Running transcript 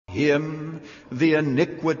him the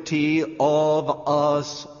iniquity of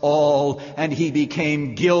us all, and he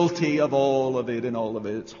became guilty of all of it and all of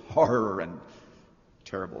its horror and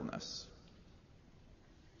terribleness.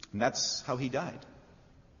 And that's how he died.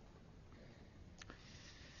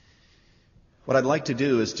 What I'd like to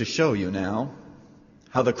do is to show you now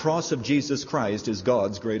how the cross of Jesus Christ is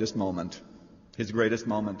God's greatest moment, his greatest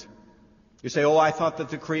moment. You say, oh, I thought that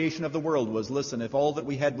the creation of the world was. Listen, if all that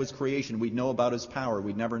we had was creation, we'd know about his power.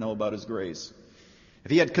 We'd never know about his grace.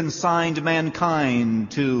 If he had consigned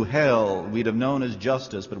mankind to hell, we'd have known his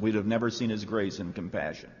justice, but we'd have never seen his grace and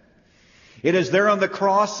compassion. It is there on the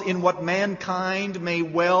cross, in what mankind may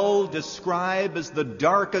well describe as the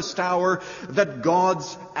darkest hour, that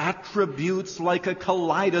God's attributes, like a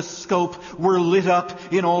kaleidoscope, were lit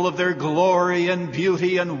up in all of their glory and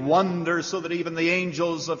beauty and wonder, so that even the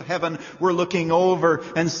angels of heaven were looking over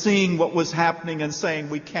and seeing what was happening and saying,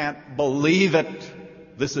 we can't believe it.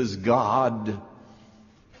 This is God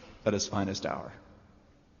at his finest hour.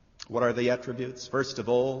 What are the attributes? First of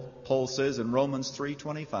all, Paul says in Romans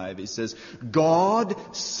 3:25, he says, God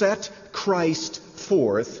set Christ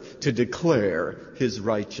forth to declare his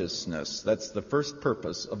righteousness. That's the first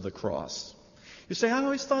purpose of the cross. You say, I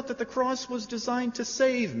always thought that the cross was designed to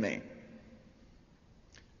save me.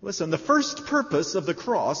 Listen, the first purpose of the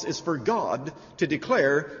cross is for God to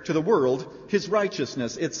declare to the world his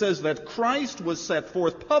righteousness. It says that Christ was set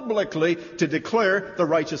forth publicly to declare the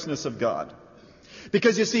righteousness of God.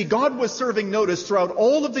 Because you see, God was serving notice throughout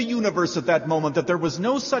all of the universe at that moment that there was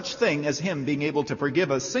no such thing as him being able to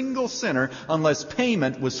forgive a single sinner unless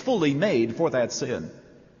payment was fully made for that sin.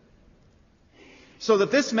 So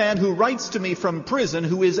that this man who writes to me from prison,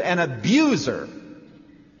 who is an abuser,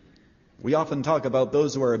 we often talk about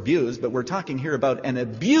those who are abused, but we're talking here about an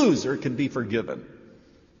abuser can be forgiven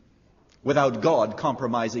without God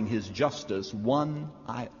compromising his justice one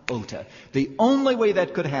iota. The only way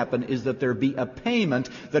that could happen is that there be a payment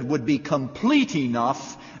that would be complete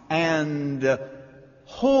enough and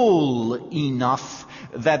whole enough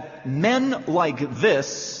that men like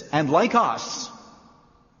this and like us,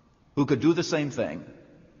 who could do the same thing,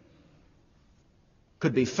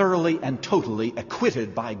 could be thoroughly and totally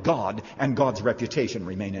acquitted by God and God's reputation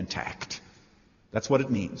remain intact. That's what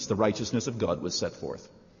it means. The righteousness of God was set forth.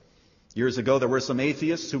 Years ago, there were some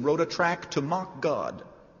atheists who wrote a tract to mock God.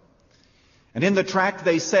 And in the tract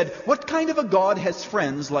they said, what kind of a God has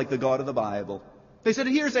friends like the God of the Bible? They said,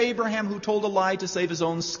 here's Abraham who told a lie to save his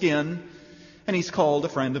own skin, and he's called a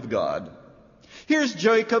friend of God. Here's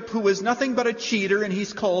Jacob, who is nothing but a cheater, and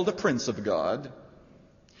he's called a prince of God.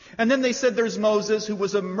 And then they said there's Moses, who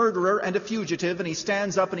was a murderer and a fugitive, and he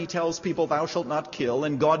stands up and he tells people, thou shalt not kill,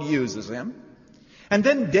 and God uses him. And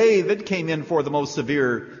then David came in for the most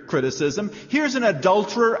severe criticism. Here's an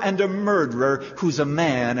adulterer and a murderer who's a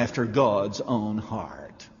man after God's own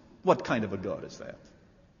heart. What kind of a God is that?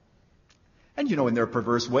 And you know, in their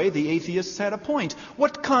perverse way, the atheists had a point.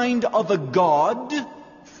 What kind of a God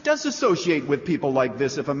does associate with people like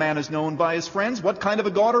this if a man is known by his friends? What kind of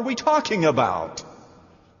a God are we talking about?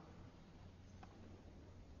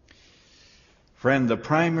 Friend, the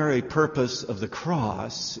primary purpose of the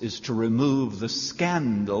cross is to remove the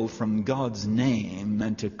scandal from God's name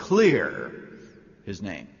and to clear his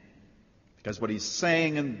name. Because what he's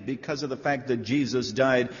saying, and because of the fact that Jesus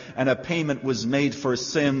died and a payment was made for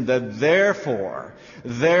sin, that therefore,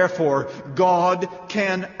 God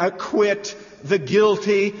can acquit the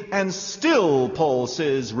guilty and still, Paul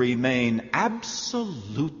says, remain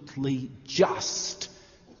absolutely just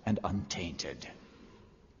and untainted.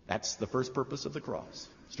 That's the first purpose of the cross,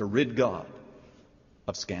 is to rid God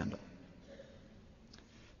of scandal.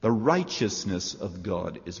 The righteousness of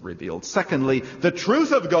God is revealed. Secondly, the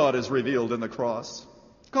truth of God is revealed in the cross.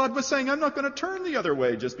 God was saying, I'm not going to turn the other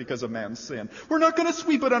way just because of man's sin. We're not going to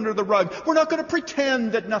sweep it under the rug. We're not going to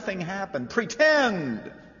pretend that nothing happened.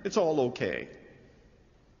 Pretend it's all okay.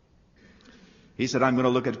 He said, I'm going to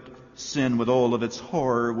look at sin with all of its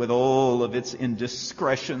horror, with all of its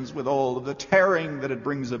indiscretions, with all of the tearing that it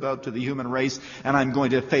brings about to the human race, and I'm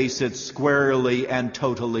going to face it squarely and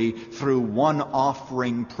totally through one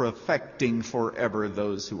offering, perfecting forever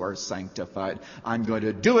those who are sanctified. I'm going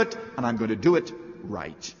to do it, and I'm going to do it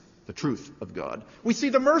right. The truth of God. We see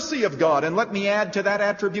the mercy of God, and let me add to that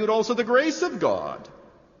attribute also the grace of God.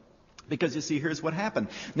 Because you see, here's what happened.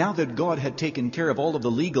 Now that God had taken care of all of the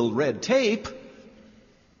legal red tape,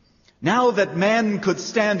 now that man could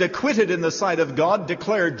stand acquitted in the sight of God,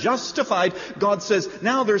 declared justified, God says,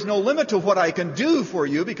 now there's no limit to what I can do for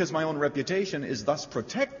you because my own reputation is thus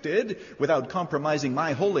protected without compromising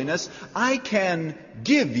my holiness. I can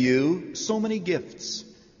give you so many gifts.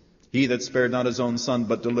 He that spared not his own Son,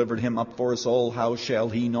 but delivered him up for us all, how shall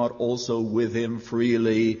he not also with him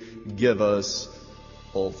freely give us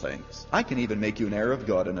all things? I can even make you an heir of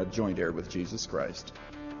God and a joint heir with Jesus Christ.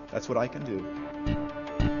 That's what I can do.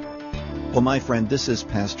 Well, my friend, this is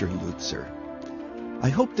Pastor Lutzer. I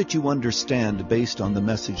hope that you understand, based on the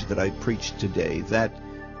message that I preached today, that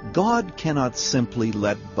God cannot simply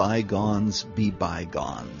let bygones be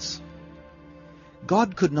bygones.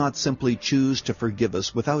 God could not simply choose to forgive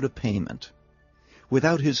us without a payment,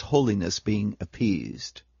 without His holiness being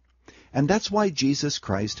appeased. And that's why Jesus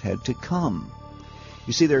Christ had to come.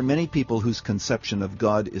 You see, there are many people whose conception of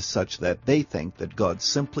God is such that they think that God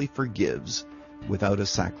simply forgives without a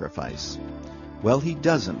sacrifice. Well, He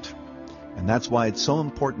doesn't. And that's why it's so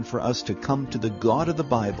important for us to come to the God of the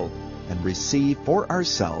Bible and receive for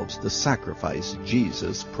ourselves the sacrifice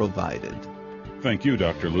Jesus provided. Thank you,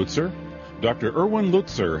 Dr. Lutzer. Dr. Erwin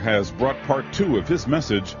Lutzer has brought part 2 of his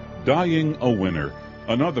message, Dying a Winner,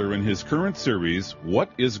 another in his current series, What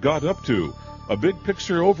is God Up To? A big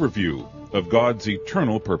picture overview of God's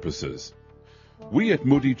eternal purposes. We at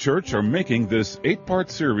Moody Church are making this 8-part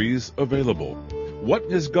series available. What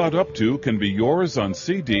is God Up To can be yours on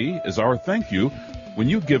CD as our thank you when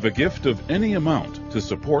you give a gift of any amount to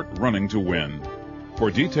support Running to Win. For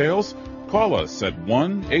details, call us at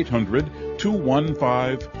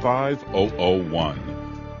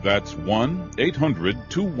 1-800-215-5001. That's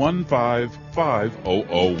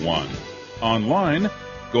 1-800-215-5001. Online,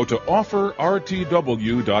 go to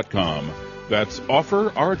offerrtw.com. That's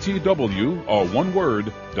offerrtw, all one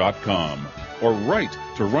word, .com. Or write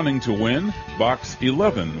to Running to Win, Box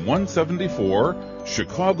 11174,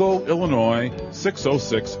 Chicago, Illinois,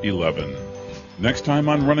 60611. Next time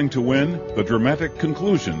on Running to Win, the dramatic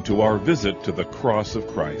conclusion to our visit to the cross of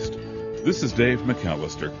Christ. This is Dave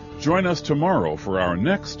McAllister. Join us tomorrow for our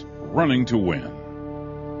next Running to Win.